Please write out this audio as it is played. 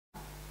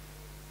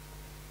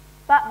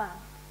Batman,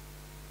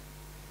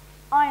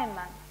 Iron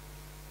Man,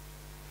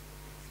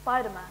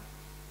 Spider-Man,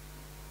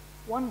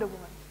 Wonder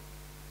Woman.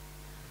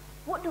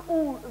 What do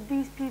all of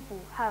these people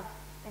have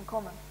in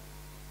common?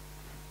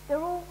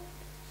 They're all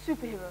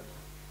superheroes.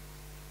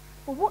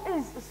 But what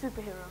is a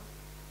superhero?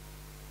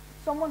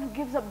 Someone who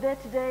gives up their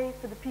today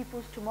for the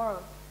people's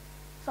tomorrow.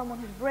 Someone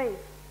who's brave,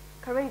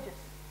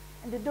 courageous,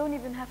 and they don't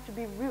even have to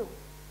be real.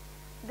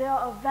 They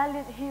are a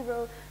valiant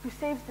hero who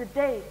saves the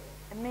day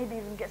and maybe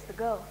even gets the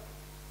girl.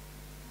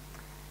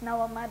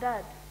 Now, my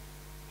dad,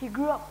 he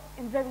grew up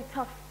in very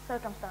tough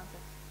circumstances.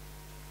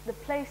 The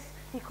place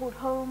he called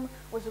home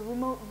was a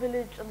remote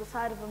village on the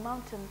side of a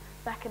mountain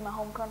back in my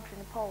home country,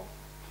 Nepal.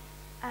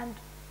 And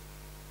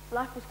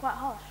life was quite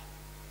harsh.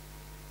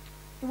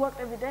 He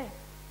worked every day,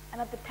 and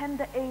at the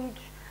tender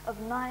age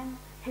of 9,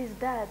 his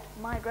dad,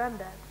 my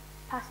granddad,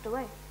 passed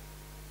away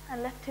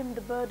and left him the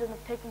burden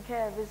of taking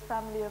care of his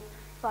family of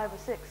 5 or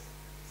 6,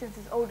 since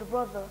his older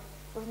brother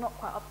was not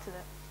quite up to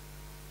it.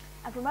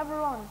 And from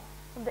ever on,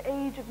 from the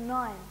age of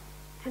 9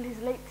 till his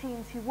late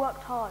teens, he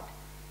worked hard,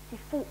 he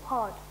fought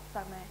hard, if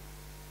I may,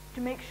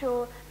 to make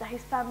sure that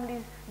his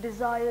family's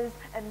desires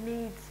and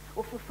needs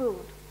were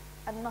fulfilled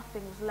and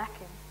nothing was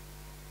lacking.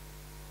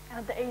 And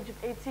at the age of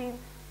 18,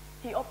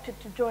 he opted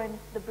to join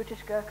the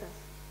British Gurkhas,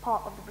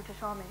 part of the British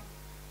Army.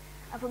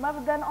 And from ever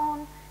then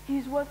on,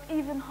 he's worked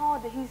even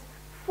harder, he's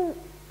fought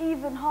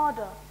even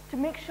harder to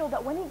make sure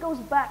that when he goes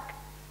back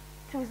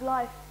to his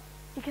life,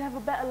 he can have a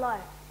better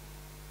life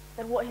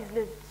than what he's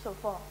lived so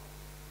far.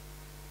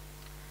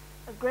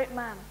 A great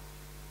man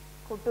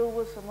called Bill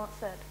Wilson once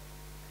said,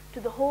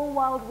 "To the whole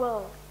wide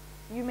world,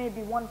 you may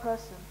be one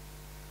person,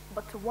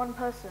 but to one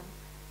person,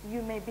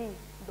 you may be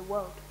the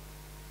world."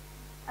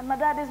 And my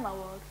dad is my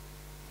world.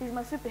 He's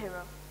my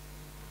superhero.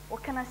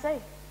 What can I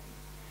say?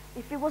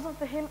 If it wasn't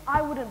for him,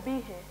 I wouldn't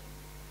be here.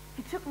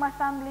 He took my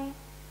family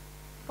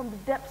from the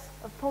depths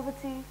of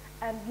poverty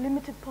and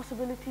limited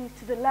possibilities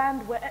to the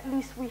land where at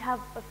least we have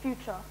a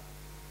future.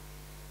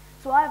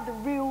 So I have the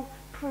real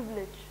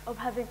privilege of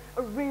having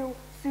a real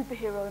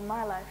superhero in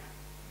my life.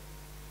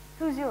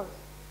 Who's yours?